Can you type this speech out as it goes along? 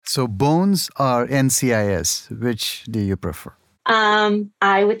So bones or NCIS, which do you prefer?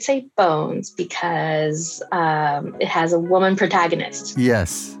 I would say Bones because it has a woman protagonist.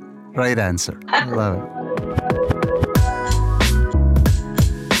 Yes, right answer. Love it.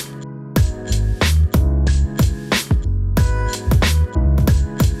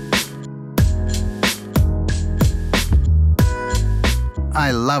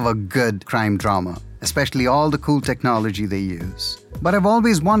 I love a good crime drama, especially all the cool technology they use. But I've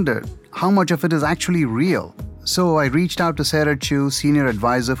always wondered how much of it is actually real. So I reached out to Sarah Chu, Senior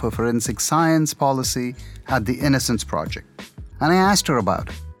Advisor for Forensic Science Policy at the Innocence Project, and I asked her about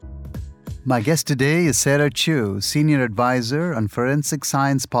it. My guest today is Sarah Chu, Senior Advisor on Forensic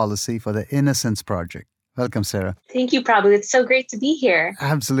Science Policy for the Innocence Project. Welcome, Sarah. Thank you, Prabhu. It's so great to be here.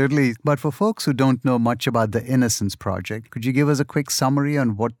 Absolutely. But for folks who don't know much about the Innocence Project, could you give us a quick summary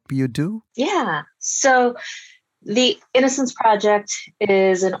on what you do? Yeah. So the Innocence Project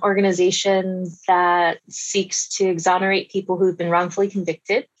is an organization that seeks to exonerate people who've been wrongfully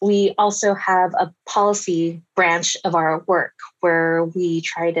convicted. We also have a policy branch of our work where we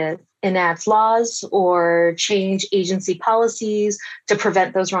try to enact laws or change agency policies to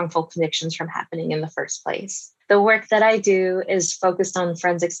prevent those wrongful convictions from happening in the first place. The work that I do is focused on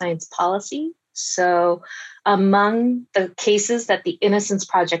forensic science policy. So among the cases that the Innocence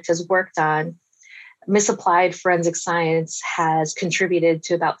Project has worked on, misapplied forensic science has contributed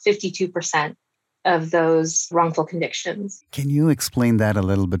to about 52% of those wrongful convictions. Can you explain that a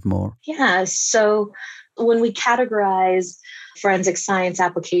little bit more? Yeah. So when we categorize forensic science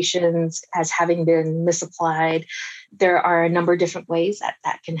applications as having been misapplied, there are a number of different ways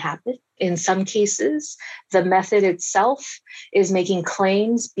that can happen. In some cases, the method itself is making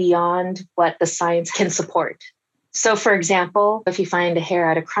claims beyond what the science can support. So, for example, if you find a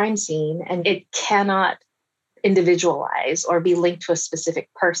hair at a crime scene and it cannot individualize or be linked to a specific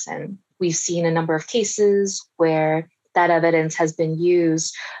person, we've seen a number of cases where that evidence has been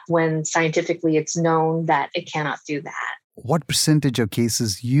used when scientifically it's known that it cannot do that. What percentage of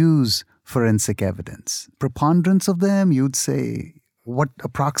cases use forensic evidence? Preponderance of them, you'd say? What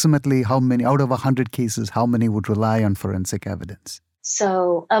approximately, how many, out of 100 cases, how many would rely on forensic evidence?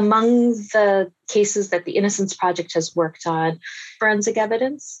 So among the cases that the Innocence Project has worked on, forensic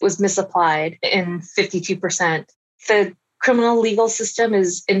evidence was misapplied in 52%. The criminal legal system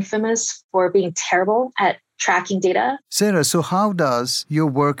is infamous for being terrible at tracking data. Sarah, so how does your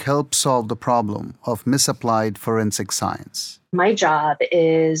work help solve the problem of misapplied forensic science? My job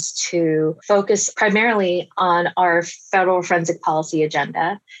is to focus primarily on our federal forensic policy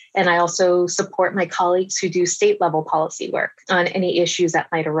agenda. And I also support my colleagues who do state level policy work on any issues that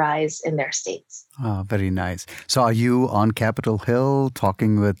might arise in their states. Ah, very nice. So are you on Capitol Hill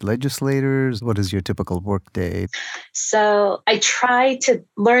talking with legislators? What is your typical work day? So I try to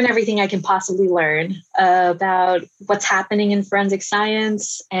learn everything I can possibly learn about what's happening in forensic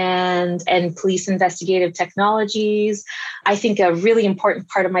science and police investigative technologies. I think a really important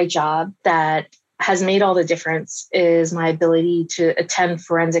part of my job that has made all the difference is my ability to attend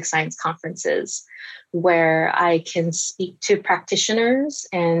forensic science conferences where I can speak to practitioners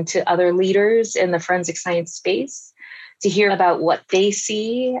and to other leaders in the forensic science space to hear about what they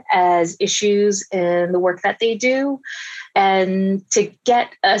see as issues in the work that they do and to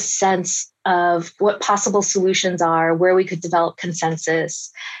get a sense of what possible solutions are, where we could develop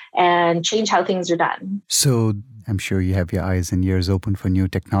consensus and change how things are done. So I'm sure you have your eyes and ears open for new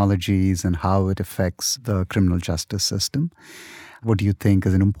technologies and how it affects the criminal justice system. What do you think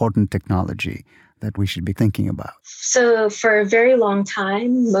is an important technology that we should be thinking about? So for a very long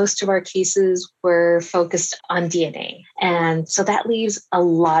time, most of our cases were focused on DNA. And so that leaves a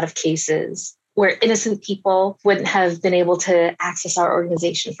lot of cases where innocent people wouldn't have been able to access our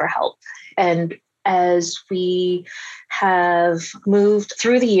organization for help. And as we have moved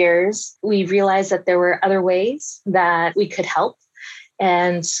through the years, we realized that there were other ways that we could help.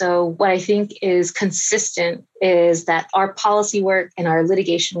 And so what I think is consistent is that our policy work and our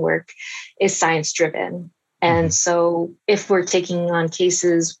litigation work is science-driven. And so if we're taking on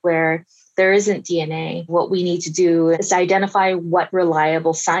cases where there isn't DNA, what we need to do is identify what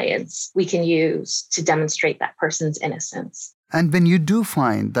reliable science we can use to demonstrate that person's innocence. And when you do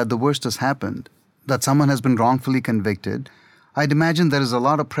find that the worst has happened, that someone has been wrongfully convicted, I'd imagine there is a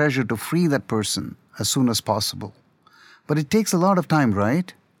lot of pressure to free that person as soon as possible. But it takes a lot of time,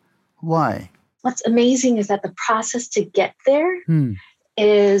 right? Why? What's amazing is that the process to get there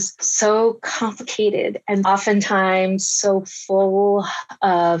is so complicated and oftentimes so full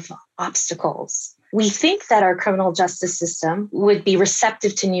of obstacles. We think that our criminal justice system would be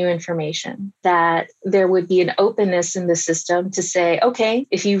receptive to new information, that there would be an openness in the system to say, okay,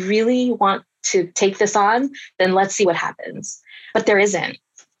 if you really want to take this on, then let's see what happens. But there isn't.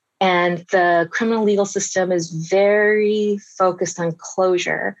 And the criminal legal system is very focused on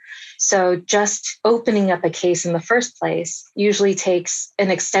closure. So just opening up a case in the first place usually takes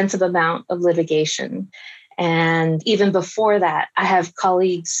an extensive amount of litigation. And even before that, I have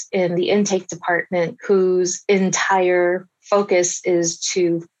colleagues in the intake department whose entire focus is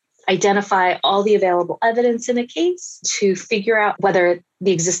to identify all the available evidence in a case to figure out whether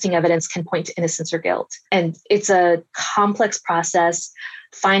the existing evidence can point to innocence or guilt. And it's a complex process.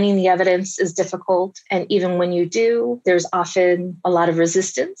 Finding the evidence is difficult. And even when you do, there's often a lot of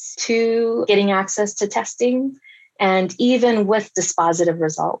resistance to getting access to testing. And even with dispositive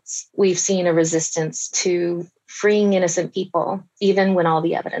results, we've seen a resistance to freeing innocent people, even when all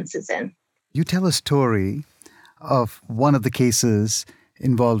the evidence is in. You tell a story of one of the cases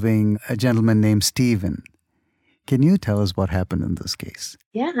involving a gentleman named Stephen. Can you tell us what happened in this case?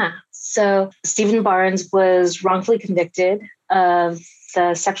 Yeah. So Stephen Barnes was wrongfully convicted of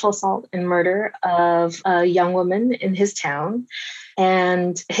the sexual assault and murder of a young woman in his town.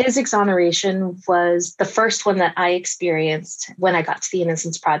 And his exoneration was the first one that I experienced when I got to the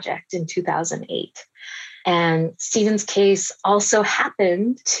Innocence Project in 2008. And Stephen's case also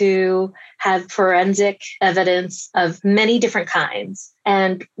happened to have forensic evidence of many different kinds.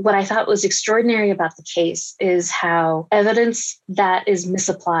 And what I thought was extraordinary about the case is how evidence that is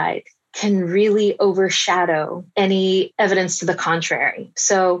misapplied can really overshadow any evidence to the contrary.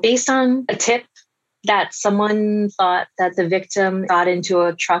 So based on a tip that someone thought that the victim got into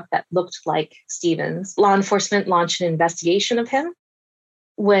a truck that looked like Stephen's, law enforcement launched an investigation of him.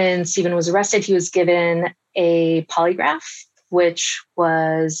 When Stephen was arrested, he was given a polygraph, which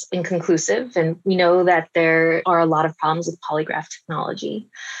was inconclusive. And we know that there are a lot of problems with polygraph technology,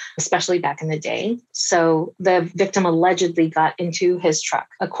 especially back in the day. So the victim allegedly got into his truck,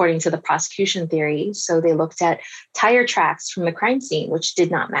 according to the prosecution theory. So they looked at tire tracks from the crime scene, which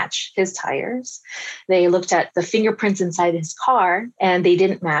did not match his tires. They looked at the fingerprints inside his car, and they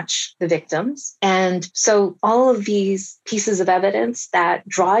didn't match the victim's. And so all of these pieces of evidence that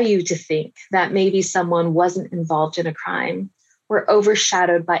draw you to think that maybe someone wasn't involved in a crime were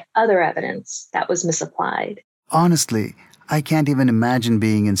overshadowed by other evidence that was misapplied. Honestly, I can't even imagine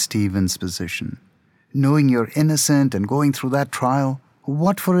being in Stephen's position. Knowing you're innocent and going through that trial,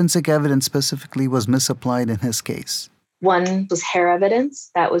 what forensic evidence specifically was misapplied in his case? One was hair evidence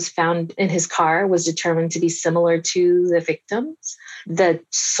that was found in his car was determined to be similar to the victim's. The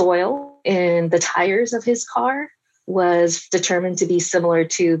soil in the tires of his car was determined to be similar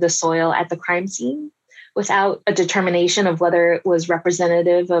to the soil at the crime scene, without a determination of whether it was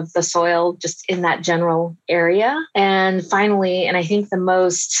representative of the soil just in that general area. And finally, and I think the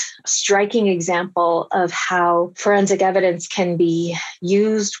most striking example of how forensic evidence can be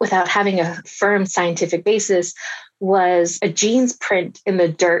used without having a firm scientific basis was a jeans print in the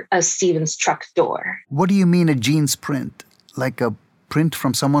dirt of Stephen's truck door. What do you mean a jeans print? Like a print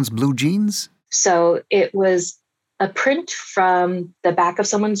from someone's blue jeans? So it was a print from the back of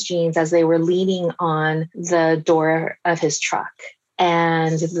someone's jeans as they were leaning on the door of his truck.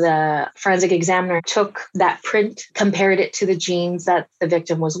 And the forensic examiner took that print, compared it to the jeans that the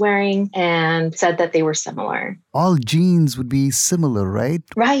victim was wearing, and said that they were similar. All jeans would be similar, right?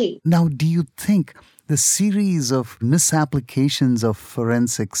 Right. Now, do you think the series of misapplications of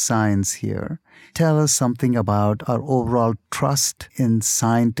forensic science here tell us something about our overall trust in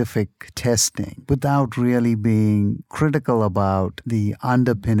scientific testing without really being critical about the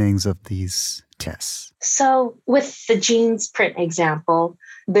underpinnings of these tests? So with the jeans print example,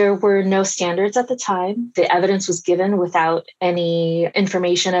 there were no standards at the time. The evidence was given without any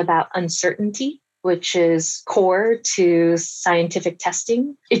information about uncertainty, which is core to scientific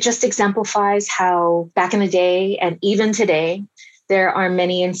testing. It just exemplifies how back in the day and even today, there are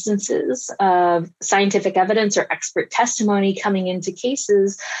many instances of scientific evidence or expert testimony coming into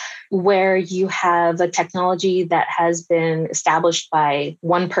cases where you have a technology that has been established by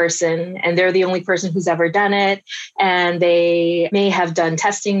one person and they're the only person who's ever done it. And they may have done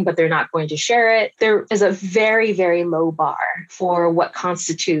testing, but they're not going to share it. There is a very, very low bar for what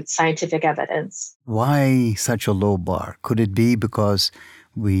constitutes scientific evidence. Why such a low bar? Could it be because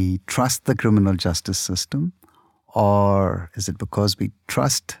we trust the criminal justice system? Or is it because we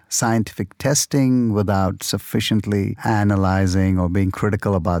trust scientific testing without sufficiently analyzing or being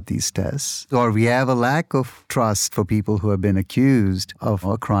critical about these tests? Or we have a lack of trust for people who have been accused of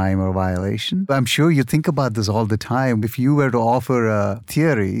a crime or violation? I'm sure you think about this all the time. If you were to offer a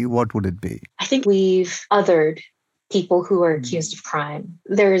theory, what would it be? I think we've othered people who are accused of crime.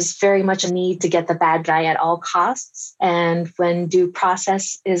 There's very much a need to get the bad guy at all costs. And when due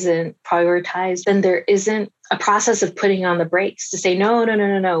process isn't prioritized, then there isn't a process of putting on the brakes to say, no.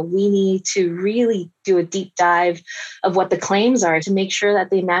 We need to really do a deep dive of what the claims are to make sure that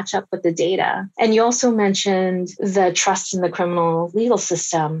they match up with the data. And you also mentioned the trust in the criminal legal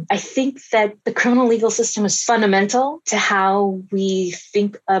system. I think that the criminal legal system is fundamental to how we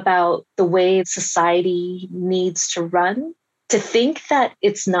think about the way society needs to run. To think that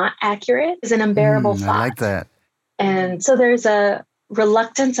it's not accurate is an unbearable thought. I like that. And so there's a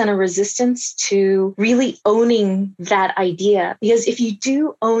reluctance and a resistance to really owning that idea. Because if you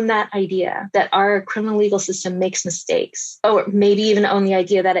do own that idea that our criminal legal system makes mistakes, or maybe even own the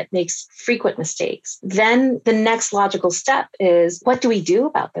idea that it makes frequent mistakes, then the next logical step is, what do we do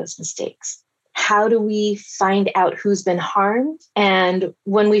about those mistakes? How do we find out who's been harmed? And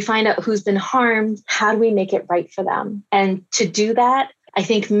when we find out who's been harmed, how do we make it right for them? And to do that, I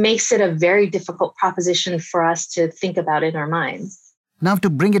think makes it a very difficult proposition for us to think about in our minds. Now,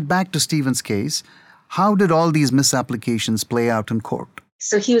 to bring it back to Stephen's case, how did all these misapplications play out in court?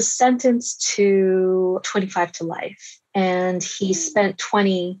 So he was sentenced to 25 to life, and he spent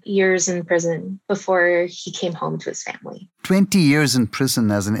 20 years in prison before he came home to his family. 20 years in prison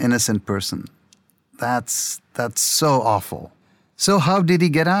as an innocent person. That's so awful. So how did he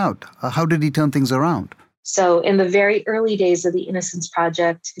get out? How did he turn things around? So in the very early days of the Innocence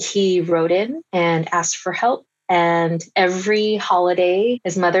Project, he wrote in and asked for help. And every holiday,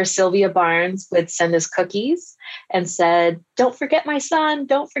 his mother, Sylvia Barnes, would send us cookies and said, "Don't forget my son,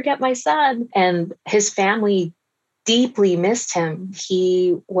 don't forget my son." And his family deeply missed him.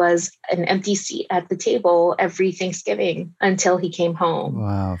 He was an empty seat at the table every Thanksgiving until he came home.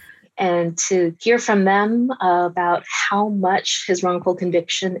 Wow. And to hear from them about how much his wrongful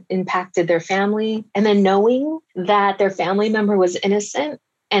conviction impacted their family, and then knowing that their family member was innocent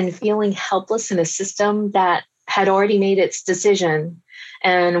and feeling helpless in a system that had already made its decision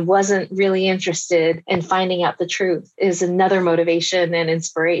and wasn't really interested in finding out the truth is another motivation and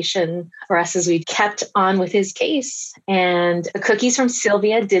inspiration for us as we kept on with his case. And the cookies from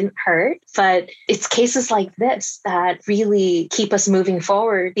Sylvia didn't hurt, but it's cases like this that really keep us moving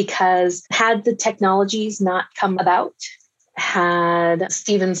forward, because had the technologies not come about, had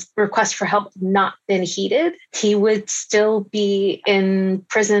Stephen's request for help not been heeded, he would still be in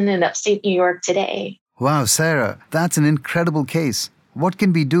prison in upstate New York today. Wow, Sarah, that's an incredible case. What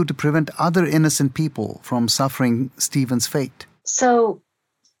can we do to prevent other innocent people from suffering Stephen's fate? So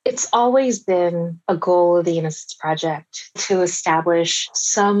it's always been a goal of the Innocence Project to establish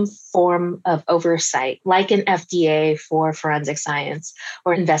some form of oversight, like an FDA for forensic science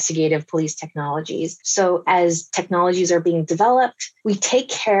or investigative police technologies. So as technologies are being developed, we take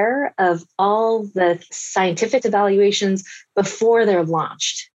care of all the scientific evaluations before they're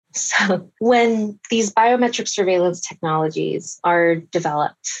launched. So when these biometric surveillance technologies are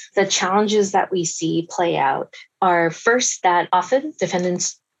developed, the challenges that we see play out are first that often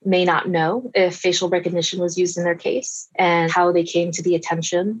defendants may not know if facial recognition was used in their case and how they came to the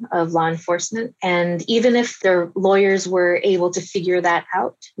attention of law enforcement. And even if their lawyers were able to figure that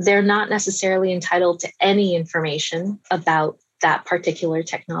out, they're not necessarily entitled to any information about that particular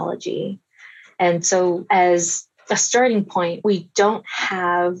technology. And so as a starting point, we don't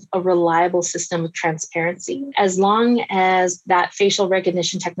have a reliable system of transparency. As long as that facial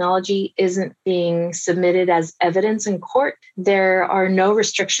recognition technology isn't being submitted as evidence in court, there are no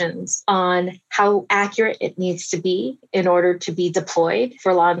restrictions on how accurate it needs to be in order to be deployed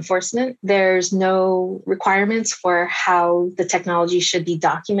for law enforcement. There's no requirements for how the technology should be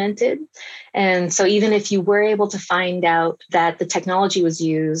documented. And so even if you were able to find out that the technology was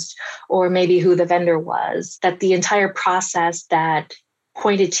used, or maybe who the vendor was, that the entire process that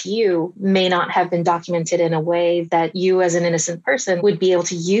pointed to you may not have been documented in a way that you as an innocent person would be able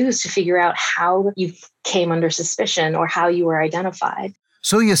to use to figure out how you came under suspicion or how you were identified.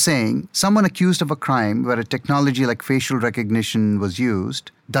 So you're saying someone accused of a crime where a technology like facial recognition was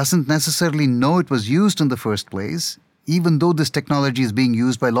used doesn't necessarily know it was used in the first place, even though this technology is being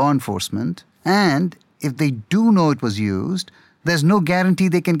used by law enforcement. And if they do know it was used, there's no guarantee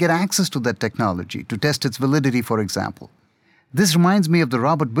they can get access to that technology to test its validity, for example. This reminds me of the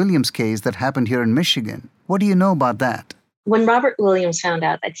Robert Williams case that happened here in Michigan. What do you know about that? When Robert Williams found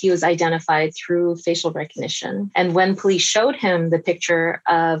out that he was identified through facial recognition, and when police showed him the picture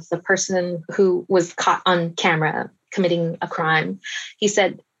of the person who was caught on camera committing a crime, he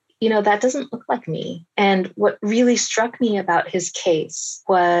said, that doesn't look like me. And what really struck me about his case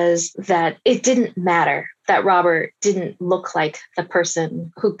was that it didn't matter that Robert didn't look like the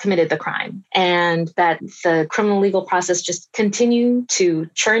person who committed the crime, and that the criminal legal process just continued to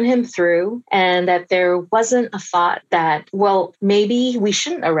churn him through, and that there wasn't a thought that, well, maybe we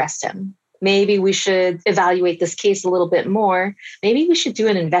shouldn't arrest him. Maybe we should evaluate this case a little bit more. Maybe we should do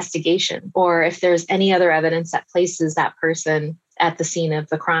an investigation, or if there's any other evidence that places that person at the scene of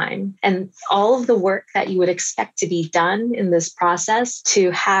the crime. And all of the work that you would expect to be done in this process to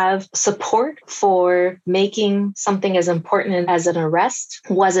have support for making something as important as an arrest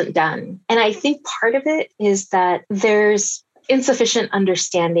wasn't done. And I think part of it is that there's insufficient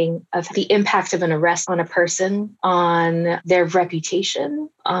understanding of the impact of an arrest on a person, on their reputation,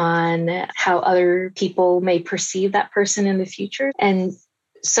 on how other people may perceive that person in the future. And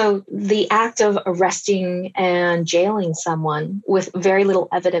so the act of arresting and jailing someone with very little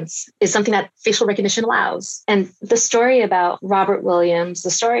evidence is something that facial recognition allows. And the story about Robert Williams,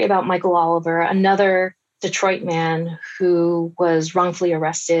 the story about Michael Oliver, another Detroit man who was wrongfully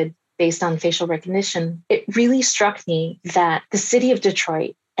arrested based on facial recognition, it really struck me that the city of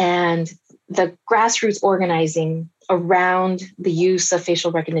Detroit and the grassroots organizing around the use of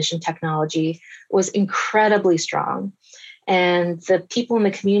facial recognition technology was incredibly strong. And the people in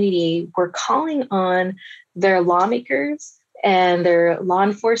the community were calling on their lawmakers and their law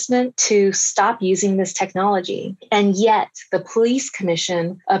enforcement to stop using this technology. And yet the police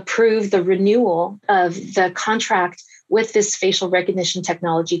commission approved the renewal of the contract with this facial recognition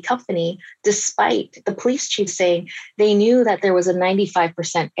technology company, despite the police chief saying they knew that there was a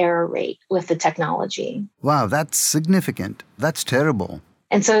 95% error rate with the technology. Wow, that's significant. That's terrible.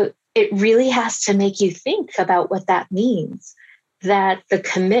 And so it really has to make you think about what that means, that the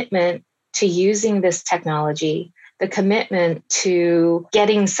commitment to using this technology, the commitment to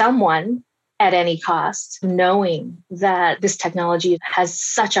getting someone at any cost, knowing that this technology has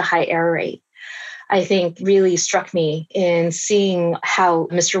such a high error rate, I think really struck me in seeing how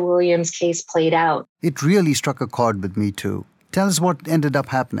Mr. Williams' case played out. It really struck a chord with me too. Tell us what ended up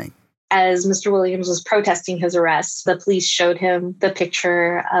happening. As Mr. Williams was protesting his arrest, the police showed him the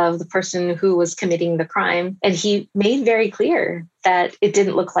picture of the person who was committing the crime. And he made very clear that it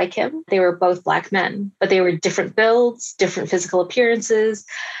didn't look like him. They were both Black men, but they were different builds, different physical appearances.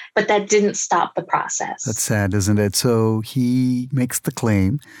 But that didn't stop the process. That's sad, isn't it? So he makes the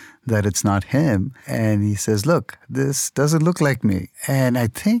claim that it's not him. And he says, look, this doesn't look like me. And I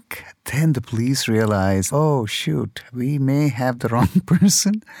think then the police realize, oh, shoot, we may have the wrong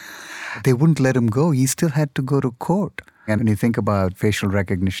person. They wouldn't let him go. He still had to go to court. And when you think about facial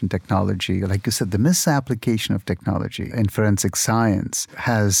recognition technology, like you said, the misapplication of technology in forensic science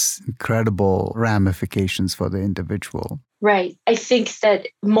has incredible ramifications for the individual. Right. I think that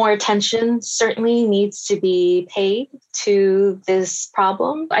more attention certainly needs to be paid to this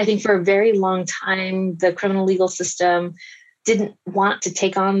problem. I think for a very long time, the criminal legal system didn't want to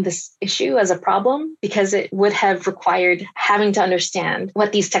take on this issue as a problem because it would have required having to understand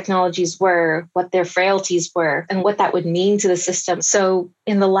what these technologies were, what their frailties were, and what that would mean to the system. So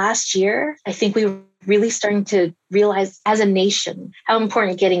in the last year, I think we were really starting to realize as a nation how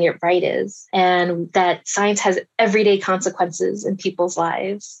important getting it right is, and that science has everyday consequences in people's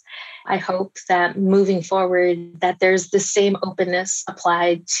lives. I hope that moving forward, that there's the same openness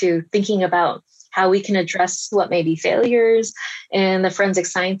applied to thinking about how we can address what may be failures in the forensic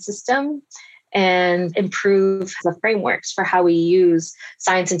science system and improve the frameworks for how we use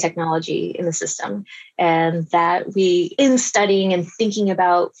science and technology in the system. And that we, in studying and thinking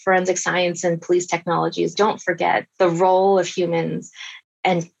about forensic science and police technologies, don't forget the role of humans.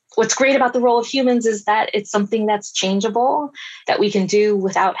 And what's great about the role of humans is that it's something that's changeable, that we can do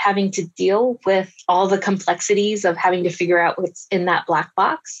without having to deal with all the complexities of having to figure out what's in that black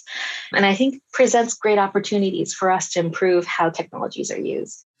box. And I think presents great opportunities for us to improve how technologies are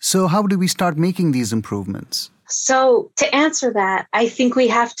used. So how do we start making these improvements? So to answer that, I think we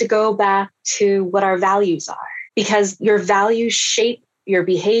have to go back to what our values are, because your values shape your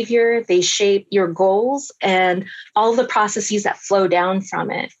behavior, they shape your goals and all the processes that flow down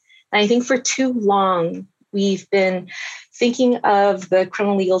from it. And I think for too long, we've been thinking of the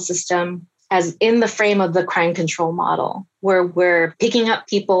criminal legal system as in the frame of the crime control model, where we're picking up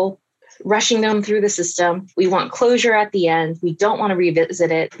people rushing them through the system. We want closure at the end. We don't want to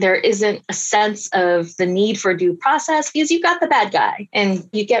revisit it. There isn't a sense of the need for due process because you've got the bad guy and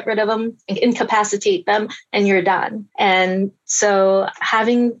you get rid of them, incapacitate them, and you're done. And so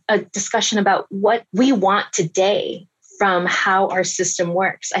having a discussion about what we want today from how our system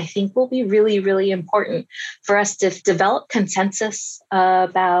works, I think will be really, really important for us to develop consensus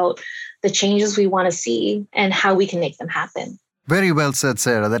about the changes we want to see and how we can make them happen. Very well said,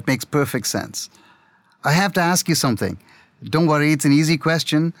 Sarah. That makes perfect sense. I have to ask you something. Don't worry, it's an easy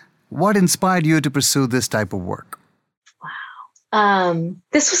question. What inspired you to pursue this type of work? Wow.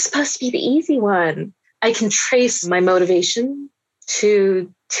 This was supposed to be the easy one. I can trace my motivation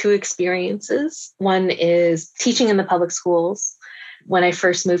to two experiences. One is teaching in the public schools. When I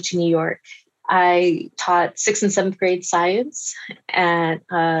first moved to New York, I taught 6th and 7th grade science at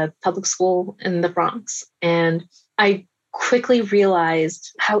a public school in the Bronx. And I quickly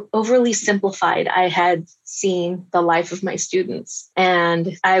realized how overly simplified I had seen the life of my students.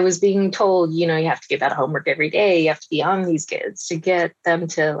 And I was being told, you have to give out homework every day. You have to be on these kids to get them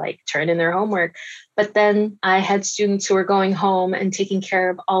to turn in their homework. But then I had students who were going home and taking care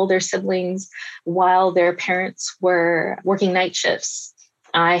of all their siblings while their parents were working night shifts.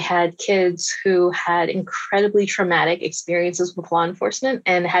 I had kids who had incredibly traumatic experiences with law enforcement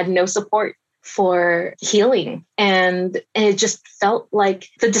and had no support for healing. And it just felt like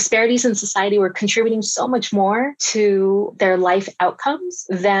the disparities in society were contributing so much more to their life outcomes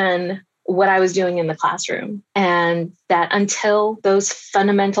than what I was doing in the classroom. And that until those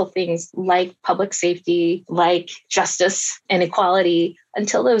fundamental things like public safety, like justice and equality,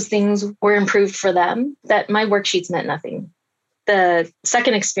 until those things were improved for them, that my worksheets meant nothing. The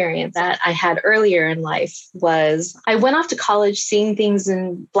second experience that I had earlier in life was I went off to college seeing things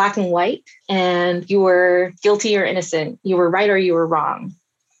in black and white, and you were guilty or innocent. You were right or you were wrong.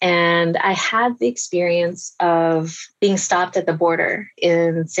 And I had the experience of being stopped at the border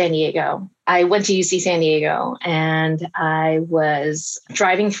in San Diego. I went to UC San Diego and I was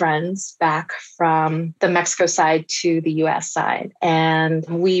driving friends back from the Mexico side to the US side. And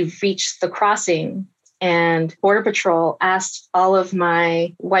we reached the crossing and Border Patrol asked all of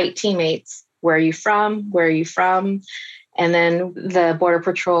my white teammates, where are you from? Where are you from? And then the Border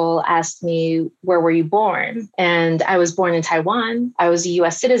Patrol asked me, where were you born? And I was born in Taiwan. I was a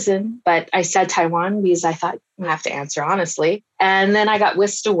US citizen, but I said Taiwan because I thought I have to answer honestly. And then I got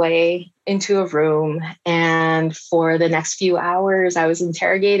whisked away into a room. And for the next few hours, I was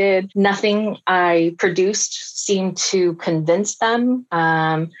interrogated. Nothing I produced seemed to convince them.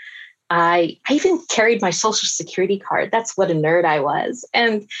 I even carried my social security card. That's what a nerd I was.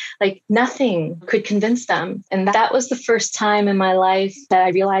 And nothing could convince them. And that was the first time in my life that I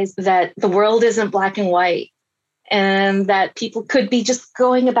realized that the world isn't black and white and that people could be just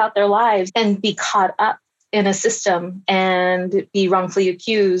going about their lives and be caught up in a system and be wrongfully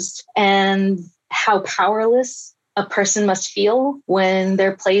accused, and how powerless a person must feel when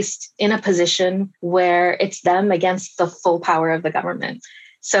they're placed in a position where it's them against the full power of the government.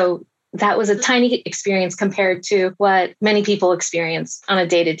 So that was a tiny experience compared to what many people experience on a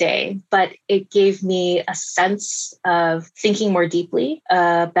day-to-day, but it gave me a sense of thinking more deeply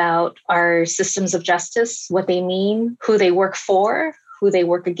about our systems of justice, what they mean, who they work for, who they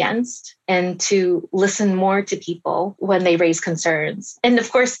work against, and to listen more to people when they raise concerns. And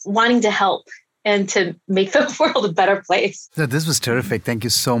of course, wanting to help and to make the world a better place. So this was terrific. Thank you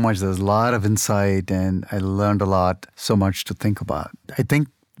so much. There's a lot of insight and I learned a lot, so much to think about. I think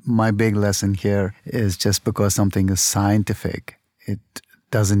my big lesson here is just because something is scientific, it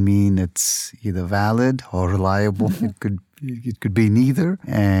doesn't mean it's either valid or reliable. Mm-hmm. It could be neither.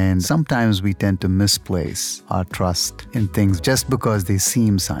 And sometimes we tend to misplace our trust in things just because they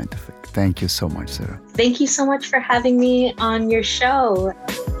seem scientific. Thank you so much, Sarah. Thank you so much for having me on your show.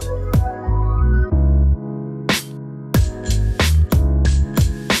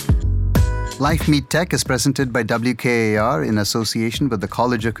 Life Meet Tech is presented by WKAR in association with the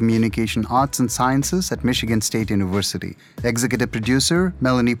College of Communication Arts and Sciences at Michigan State University. Executive producer,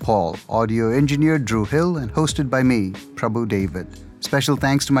 Melanie Paul. Audio engineer, Drew Hill, and hosted by me, Prabhu David. Special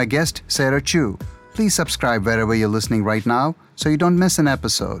thanks to my guest, Sarah Chu. Please subscribe wherever you're listening right now so you don't miss an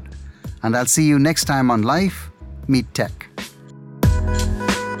episode. And I'll see you next time on Life Meet Tech.